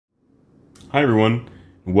Hi everyone,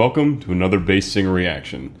 and welcome to another bass singer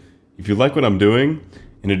reaction. If you like what I'm doing,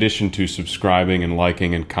 in addition to subscribing and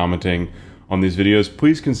liking and commenting on these videos,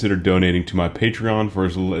 please consider donating to my Patreon for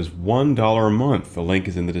as little as $1 a month. The link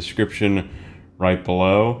is in the description right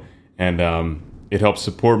below, and it helps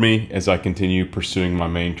support me as I continue pursuing my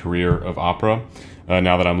main career of opera.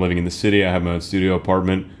 Now that I'm living in the city, I have my own studio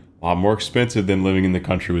apartment, a lot more expensive than living in the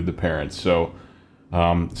country with the parents. So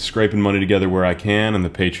scraping money together where I can, and the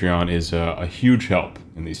Patreon is a huge help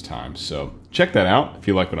in these times. So check that out if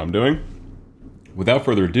you like what I'm doing. Without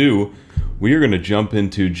further ado, we are going to jump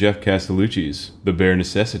into Geoff Castellucci's The Bare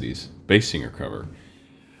Necessities bass singer cover.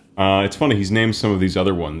 It's funny, he's named some of these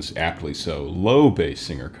other ones aptly so. Low bass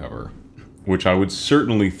singer cover, which I would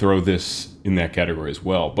certainly throw this in that category as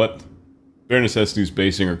well. But Bare Necessities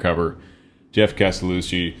bass singer cover, Geoff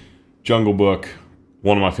Castellucci, Jungle Book,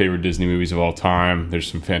 one of my favorite Disney movies of all time.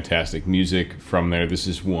 There's some fantastic music from there. This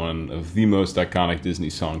is one of the most iconic Disney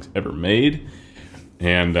songs ever made.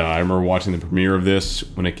 And I remember watching the premiere of this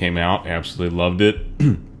when it came out. Absolutely loved it.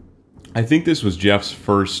 I think this was Geoff's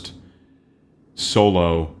first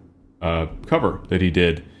solo cover that he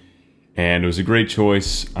did. And it was a great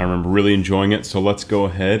choice. I remember really enjoying it. So let's go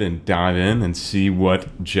ahead and dive in and see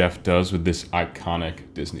what Geoff does with this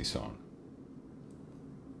iconic Disney song.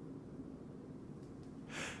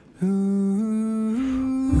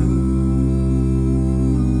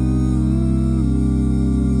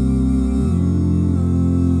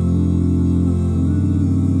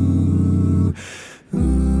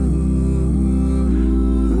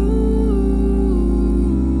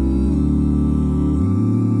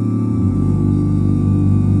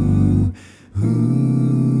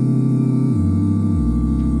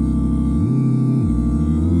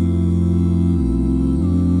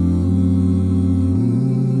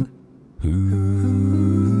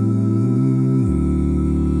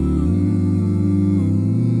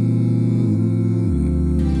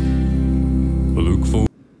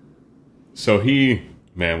 So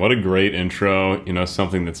man, what a great intro, you know,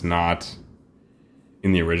 something that's not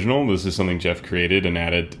in the original. This is something Geoff created and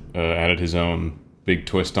added his own big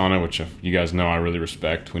twist on it, which you guys know I really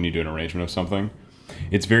respect when you do an arrangement of something.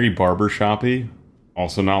 It's very barbershop-y,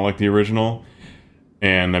 also not like the original.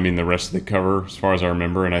 And I mean, the rest of the cover, as far as I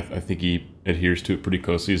remember, and I think he adheres to it pretty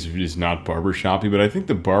closely, is not barbershop-y, but I think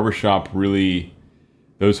the barbershop really,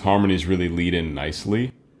 those harmonies really lead in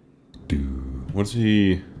nicely. What's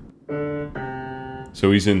he...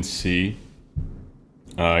 So he's in C,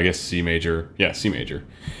 I guess C major. Yeah, C major.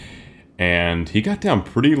 And he got down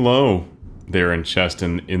pretty low there in chest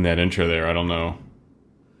in that intro there. I don't know.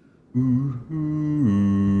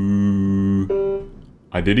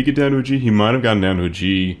 Did he get down to a G? He might have gotten down to a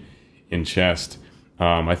G in chest.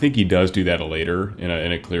 I think he does do that later in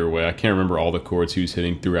a clear way. I can't remember all the chords he was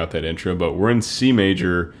hitting throughout that intro, but we're in C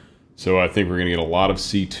major, so I think we're going to get a lot of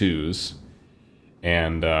C2s.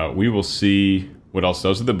 And we will see what else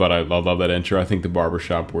does with it, but I love that intro. I think the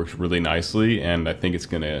barbershop works really nicely, and I think it's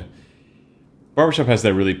gonna... Barbershop has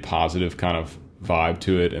that really positive kind of vibe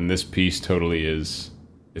to it, and this piece totally is...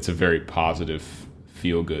 It's a very positive,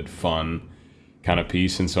 feel-good, fun kind of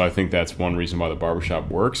piece, and so I think that's one reason why the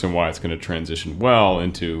barbershop works, and why it's gonna transition well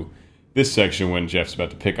into this section when Geoff's about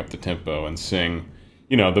to pick up the tempo and sing,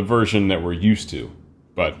 you know, the version that we're used to,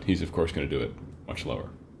 but he's of course gonna do it much lower.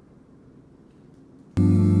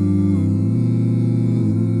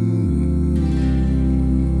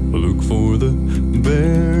 Look for the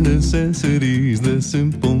bare necessities, the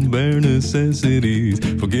simple bare necessities.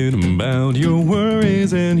 Forget about your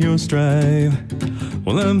worries and your strife.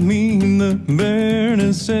 Well, I mean the bare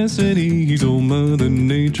necessities, old Mother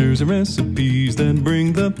Nature's recipes that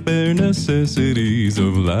bring the bare necessities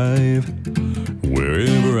of life.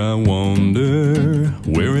 Wherever I wander,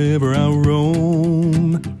 wherever I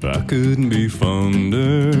roam, I couldn't be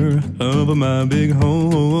fonder of my big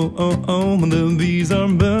home. The bees are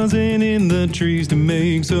buzzing in the trees to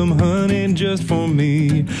make some honey just for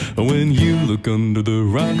me. When you look under the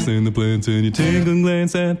rocks and the plants and you take a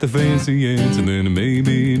glance at the fancy ants, and then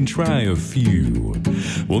maybe try a few,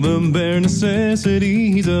 well, the bare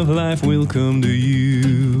necessities of life will come to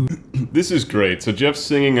you. This is great. So Geoff's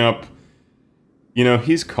singing up. You know,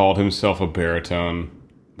 he's called himself a baritone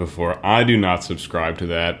before. I do not subscribe to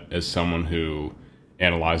that as someone who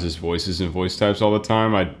analyzes voices and voice types all the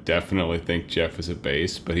time. I definitely think Geoff is a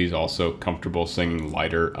bass, but he's also comfortable singing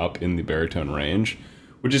lighter up in the baritone range,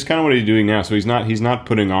 which is kind of what he's doing now. So he's not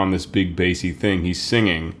putting on this big bassy thing. He's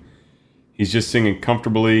singing. He's just singing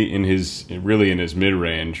comfortably in his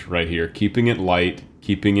mid-range right here, keeping it light,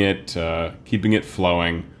 keeping it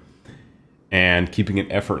flowing. and keeping it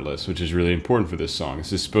effortless, which is really important for this song.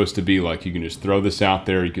 This is supposed to be like you can just throw this out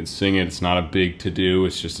there, you can sing it, it's not a big to-do,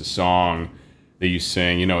 it's just a song that you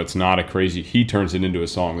sing. You know, it's not a crazy... He turns it into a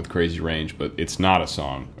song with crazy range, but it's not a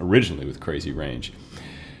song originally with crazy range.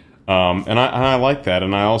 And I like that,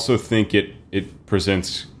 and I also think it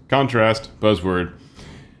presents contrast, buzzword,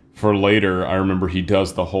 for later. I remember he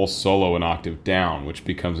does the whole solo an octave down, which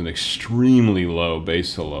becomes an extremely low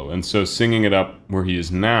bass solo. And so singing it up where he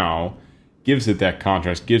is now gives it that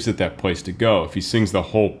contrast, gives it that place to go. If he sings the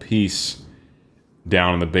whole piece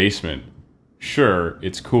down in the basement, sure,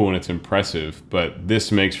 it's cool and it's impressive, but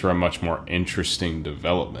this makes for a much more interesting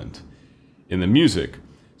development in the music.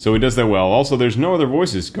 So he does that well. Also, there's no other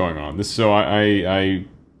voices going on. This, so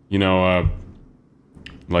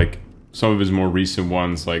like some of his more recent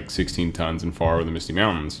ones, like 16 Tons and Far Over the Misty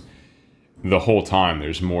Mountains, the whole time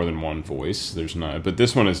there's more than one voice. There's not, but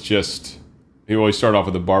this one is just, he always start off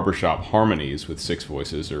with the barbershop harmonies with 6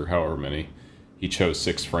 voices or however many. He chose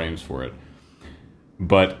 6 frames for it.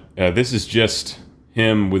 But this is just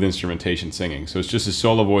him with instrumentation singing. So it's just a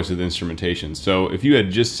solo voice with instrumentation. So if you had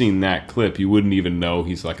just seen that clip, you wouldn't even know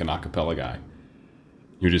he's like an a cappella guy.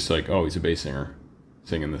 You're just like, oh, he's a bass singer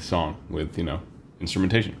singing this song with, you know,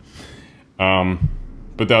 instrumentation.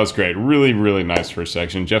 But that was great. Really, really nice first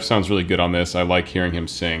section. Geoff sounds really good on this. I like hearing him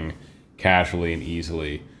sing casually and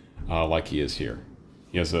easily like he is here.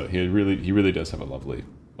 He really does have a lovely,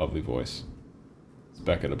 lovely voice. Let's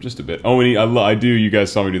back it up just a bit. Oh, and you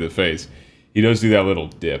guys saw me do the face. He does do that little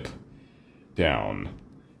dip down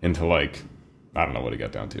into like, I don't know what he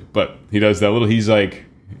got down to, but he does that little, he's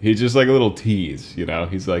just like a little tease, you know?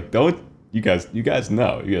 He's like, don't, you guys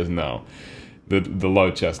know, the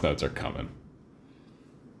low chest notes are coming.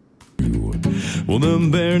 Well, the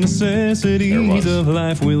bare necessities of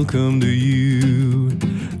life will come to you.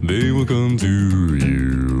 They will come to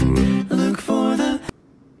you. Look for the...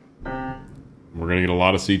 We're gonna get a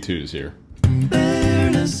lot of C2s here. Bare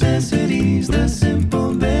necessities, the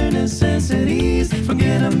simple bare necessities.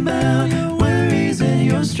 Forget about your worries and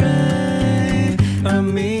your strife. I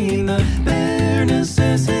mean the bare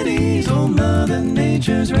necessities, old Mother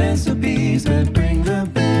Nature's recipes that bring the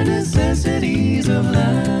bare necessities of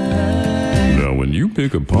life. Now when you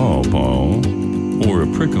pick a pawpaw or a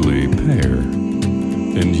prickly pear,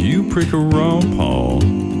 and you prick a raw paw,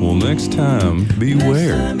 well next time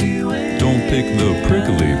beware. Don't pick the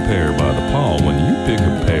prickly pear by the paw. When you pick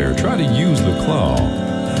a pear, try to use the claw.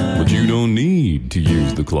 But you don't need to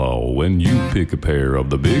use the claw when you pick a pear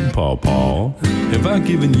of the big pawpaw. Have I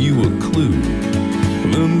given you a clue?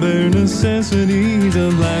 The bare necessities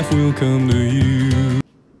of life will come to you.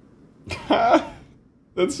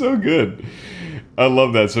 That's so good. I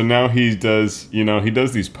love that. So now he does, he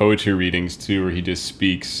does these poetry readings too, where he just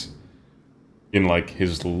speaks in like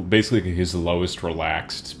basically his lowest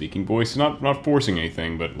relaxed speaking voice, not forcing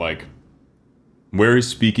anything, but like where his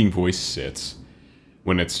speaking voice sits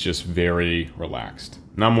when it's just very relaxed.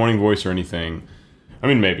 Not morning voice or anything. I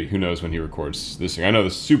mean, maybe, who knows when he records this thing. I know the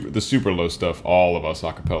super low stuff, all of us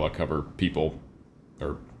a cappella cover people,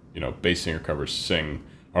 or, bass singer covers sing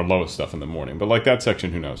our lowest stuff in the morning. But like that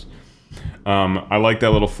section, who knows? I like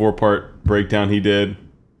that little 4-part breakdown he did.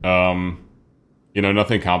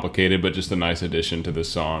 Nothing complicated, but just a nice addition to this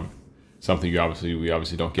song. Something we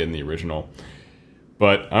obviously don't get in the original.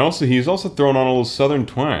 But he's also thrown on a little southern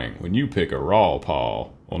twang. When you pick a raw paw,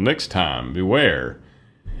 well, next time, beware.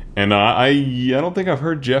 And I don't think I've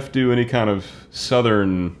heard Geoff do any kind of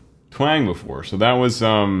southern twang before. So that was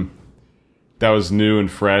new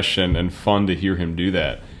and fresh and fun to hear him do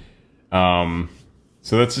that.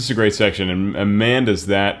 So that's just a great section. And man, does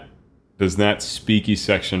that speaky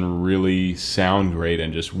section really sound great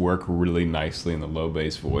and just work really nicely in the low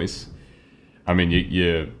bass voice. I mean,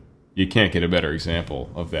 you can't get a better example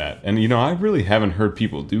of that. And I really haven't heard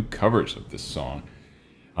people do covers of this song.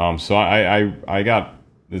 So I got,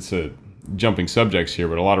 it's a jumping subjects here,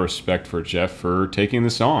 but a lot of respect for Geoff for taking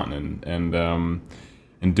this on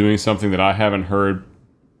and doing something that I haven't heard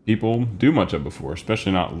people do much of before,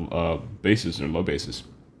 especially not basses or low basses.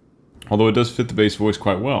 Although it does fit the bass voice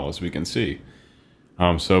quite well, as we can see.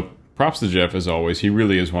 So props to Geoff, as always. He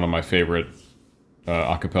really is one of my favorite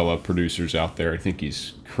a cappella producers out there. I think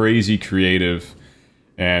he's crazy creative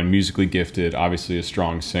and musically gifted, obviously a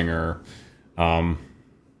strong singer.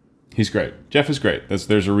 He's great. Geoff is great.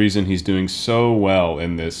 There's a reason he's doing so well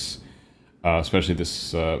in this, especially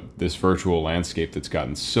this virtual landscape that's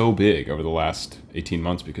gotten so big over the last 18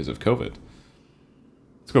 months because of COVID.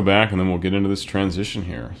 Let's go back and then we'll get into this transition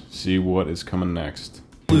here. See what is coming next.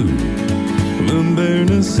 The bare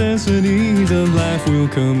necessities of life will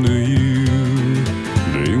come to you.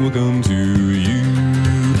 They will come to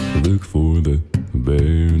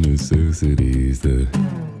necessities, the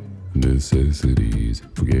necessities.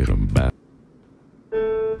 Forget about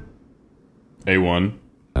A1.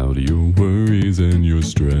 out your worries and your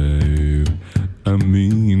strife. I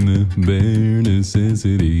mean the bare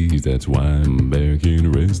necessities. That's why I'm back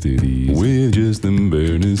in Restities with just the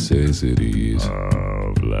bare necessities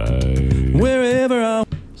of life. Wherever I.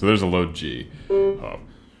 So there's a low G. Oh.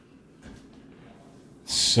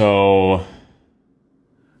 So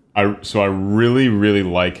I really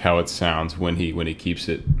like how it sounds when he keeps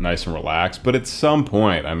it nice and relaxed. But at some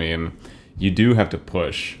point, I mean, you do have to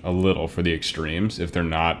push a little for the extremes if they're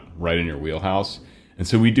not right in your wheelhouse. And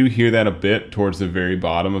so we do hear that a bit towards the very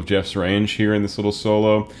bottom of Geoff's range here in this little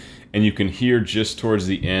solo. And you can hear just towards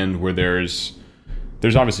the end where there's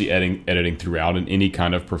obviously editing throughout. In any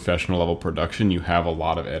kind of professional level production, you have a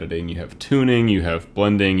lot of editing. You have tuning, you have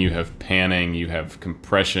blending, you have panning, you have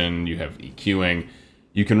compression, you have EQing.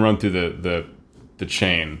 You can run through the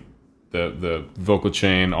chain, the vocal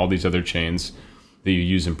chain, all these other chains that you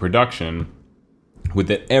use in production,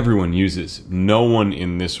 that everyone uses. No one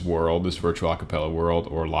in this world, this virtual acapella world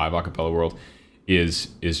or live acapella world, is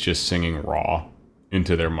just singing raw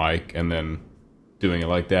into their mic and then doing it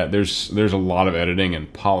like that. There's a lot of editing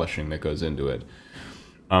and polishing that goes into it.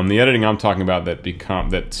 The editing I'm talking about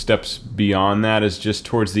that steps beyond that is just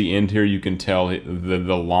towards the end here. You can tell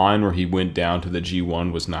the line where he went down to the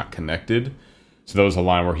G1 was not connected. So that was a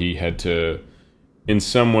line where he had to, in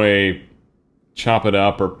some way, chop it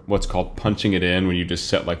up, or what's called punching it in, when you just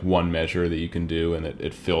set like one measure that you can do and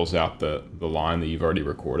it fills out the line that you've already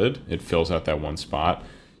recorded. It fills out that one spot.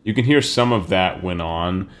 You can hear some of that went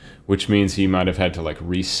on, which means he might have had to like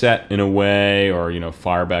reset in a way, or, you know,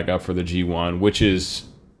 fire back up for the G1, which is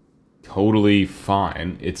totally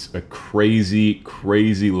fine. It's a crazy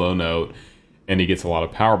low note, and he gets a lot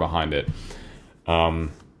of power behind it.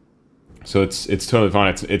 So it's totally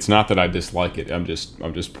fine. It's not that I dislike it. I'm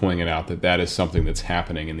just pointing out that is something that's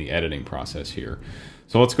happening in the editing process here.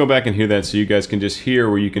 So let's go back and hear that so you guys can just hear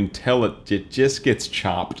where you can tell it just gets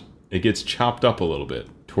chopped. It gets chopped up a little bit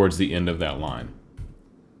towards the end of that line.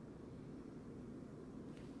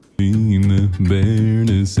 In the bare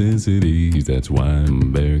necessities, that's why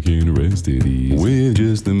I'm back in Restities with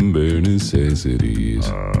just the bare necessities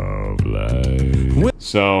of life.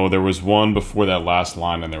 So there was one before that last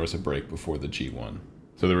line, and there was a break before the G1.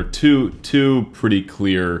 So there were two pretty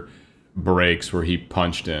clear breaks where he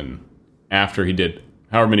punched in. After he did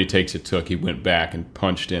however many takes it took, he went back and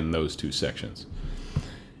punched in those two sections.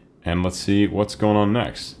 And let's see what's going on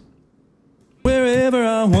next. Wherever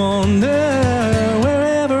I wander,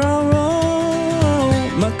 wherever I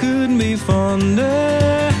roam, I couldn't be fonder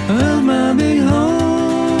of my big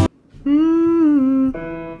home.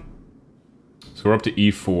 So we're up to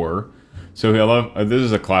E4. So I love, this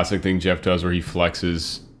is a classic thing Geoff does where he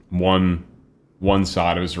flexes one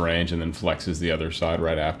side of his range and then flexes the other side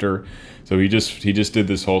right after. So he just did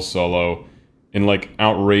this whole solo in like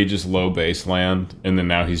outrageous low bass land, and then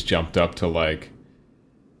now he's jumped up to like,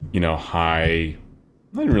 you know, high,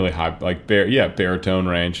 not really high, like baritone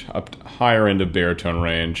range, up to higher end of baritone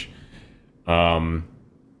range.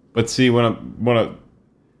 But see, when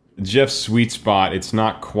Geoff's sweet spot, it's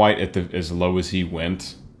not quite at as low as he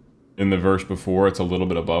went in the verse before. It's a little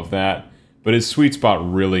bit above that, but his sweet spot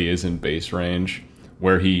really is in bass range,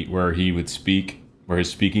 where he would speak, where his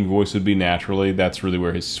speaking voice would be naturally. That's really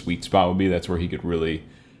where his sweet spot would be. That's where he could really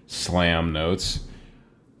slam notes.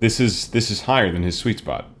 This is higher than his sweet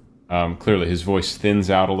spot. Clearly, his voice thins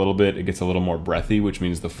out a little bit. It gets a little more breathy, which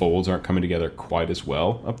means the folds aren't coming together quite as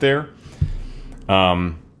well up there.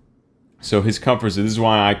 So his comfort. This is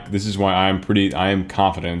why I am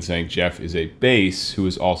confident in saying Geoff is a bass who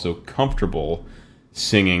is also comfortable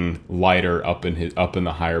singing lighter up in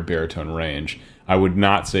the higher baritone range. I would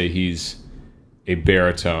not say he's a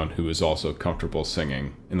baritone who is also comfortable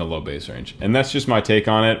singing in the low bass range, and that's just my take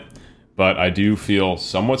on it. But I do feel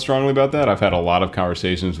somewhat strongly about that. I've had a lot of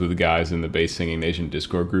conversations with the guys in the Bass Singing Nation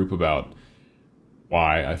Discord group about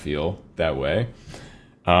why I feel that way.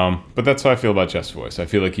 But that's how I feel about Geoff's voice. I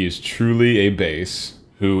feel like he is truly a bass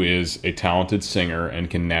who is a talented singer and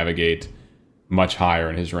can navigate much higher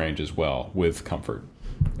in his range as well with comfort,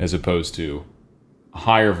 as opposed to a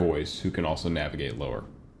higher voice who can also navigate lower.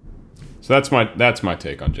 So that's my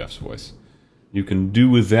take on Geoff's voice. You can do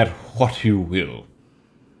with that what you will.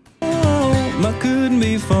 I couldn't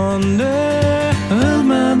be fonder of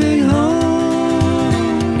my big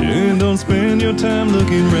home. And don't spend your time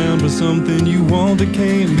looking around for something you want that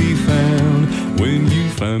can't be found. When you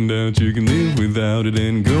find out you can live without it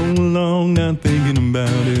and go along not thinking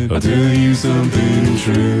about it, I'll tell you something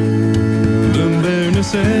true. The bare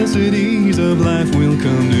necessities of life will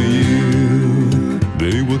come to you.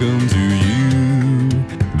 They will come to you.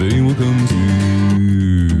 They will come to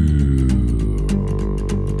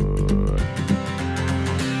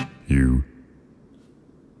you.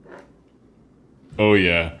 Oh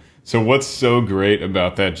yeah. So what's so great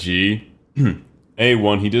about that G?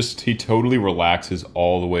 A1, he totally relaxes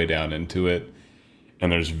all the way down into it, and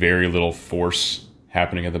there's very little force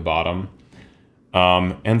happening at the bottom,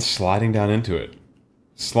 and sliding down into it.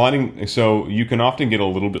 So you can often get a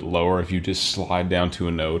little bit lower if you just slide down to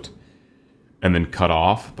a note and then cut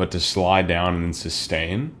off, but to slide down and then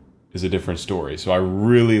sustain is a different story. So I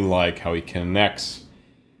really like how he connects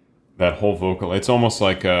that whole vocal. It's almost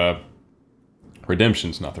like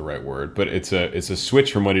redemption's not the right word, but it's a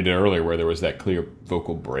switch from what he did earlier where there was that clear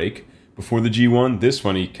vocal break before the G1. This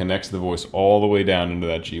one, he connects the voice all the way down into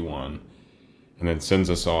that G1 and then sends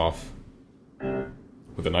us off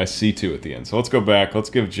with a nice C2 at the end. So let's go back. Let's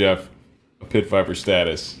give Geoff a pit viper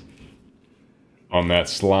status on that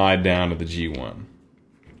slide down to the G1. And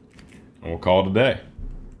we'll call it a day.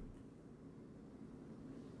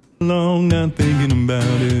 Long not thinking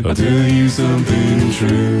about it, I'll tell you something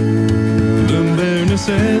true. The bare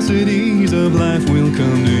necessities of life will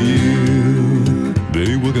come to you.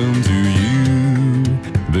 They will come to you.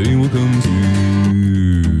 They will come to you.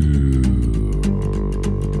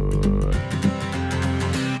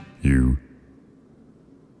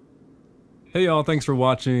 Hey y'all, thanks for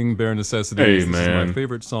watching Bare Necessities. Hey, man. This is my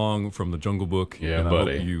favorite song from the Jungle Book, Yeah, and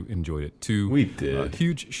buddy. I hope you enjoyed it too. We did.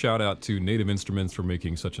 Huge shout out to Native Instruments for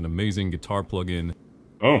making such an amazing guitar plugin.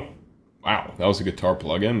 Oh, wow. That was a guitar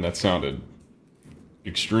plug-in. That sounded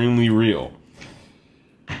extremely real.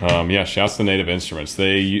 Yeah, shouts to Native Instruments.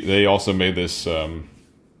 They also made this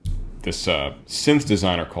synth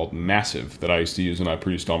designer called Massive that I used to use when I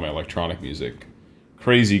produced all my electronic music.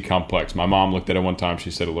 Crazy complex. My mom looked at it one time. She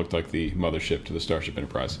said it looked like the mothership to the Starship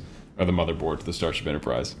Enterprise, or the motherboard to the Starship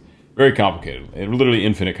Enterprise. Very complicated. And literally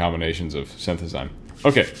infinite combinations of synth design.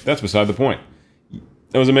 Okay, that's beside the point.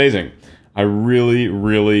 That was amazing. I really,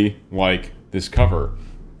 really like this cover.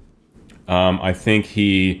 I think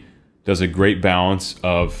he does a great balance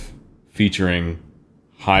of featuring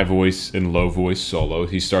high voice and low voice solo.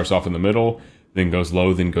 He starts off in the middle, then goes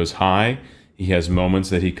low, then goes high. He has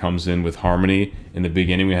moments that he comes in with harmony. In the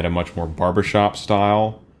beginning, we had a much more barbershop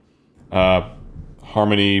style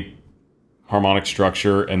harmonic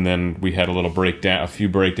structure, and then we had a few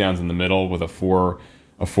breakdowns in the middle with a four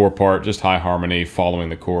part, just high harmony following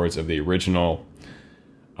the chords of the original.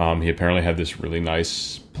 He apparently had this really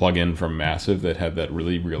nice plug-in from Massive that had that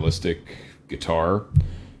really realistic guitar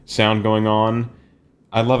sound going on.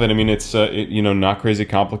 I love it. I mean, it's not crazy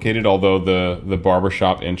complicated, although the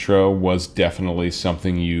barbershop intro was definitely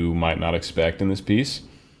something you might not expect in this piece.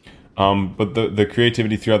 But the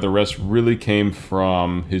creativity throughout the rest really came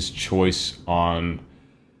from his choice on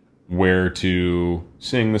where to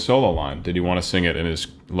sing the solo line. Did he want to sing it in his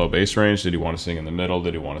low bass range? Did he want to sing in the middle?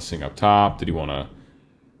 Did he want to sing up top? Did he want to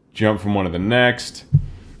jump from one to the next?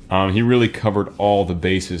 He really covered all the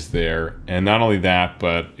bases there. And not only that,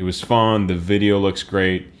 but it was fun. The video looks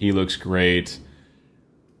great. He looks great.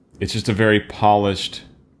 It's just a very polished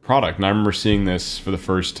product. And I remember seeing this for the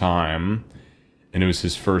first time, and it was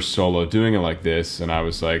his first solo doing it like this. And I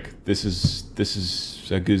was like, this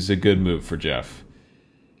is a good move for Geoff.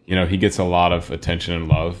 You know, he gets a lot of attention and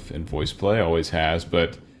love in voice play, always has.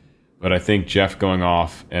 But I think Geoff going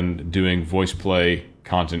off and doing voice play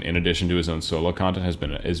content in addition to his own solo content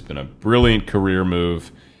has been a brilliant career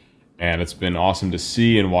move, and it's been awesome to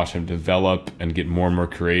see and watch him develop and get more and more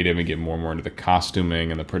creative and get more and more into the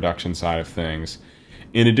costuming and the production side of things,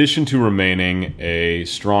 in addition to remaining a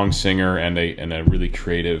strong singer and a really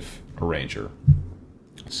creative arranger.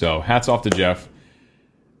 So hats off to Geoff.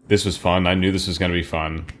 This was fun. I knew this was going to be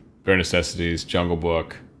fun. Bare Necessities, Jungle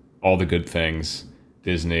Book, all the good things,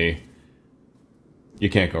 Disney. You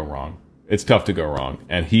can't go wrong. It's tough to go wrong.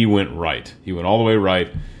 And he went right. He went all the way right.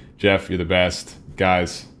 Geoff, you're the best.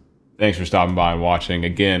 Guys, thanks for stopping by and watching.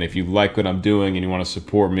 Again, if you like what I'm doing and you want to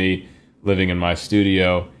support me living in my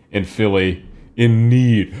studio in Philly, in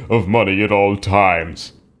need of money at all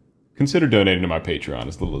times, consider donating to my Patreon.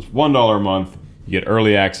 As little as $1 a month. You get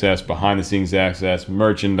early access, behind-the-scenes access,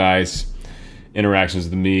 merchandise, interactions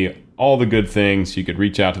with me, all the good things. You could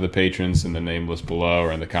reach out to the patrons in the name list below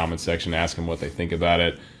or in the comment section, ask them what they think about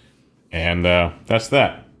it. And that's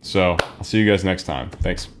that. So I'll see you guys next time.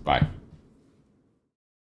 Thanks. Bye.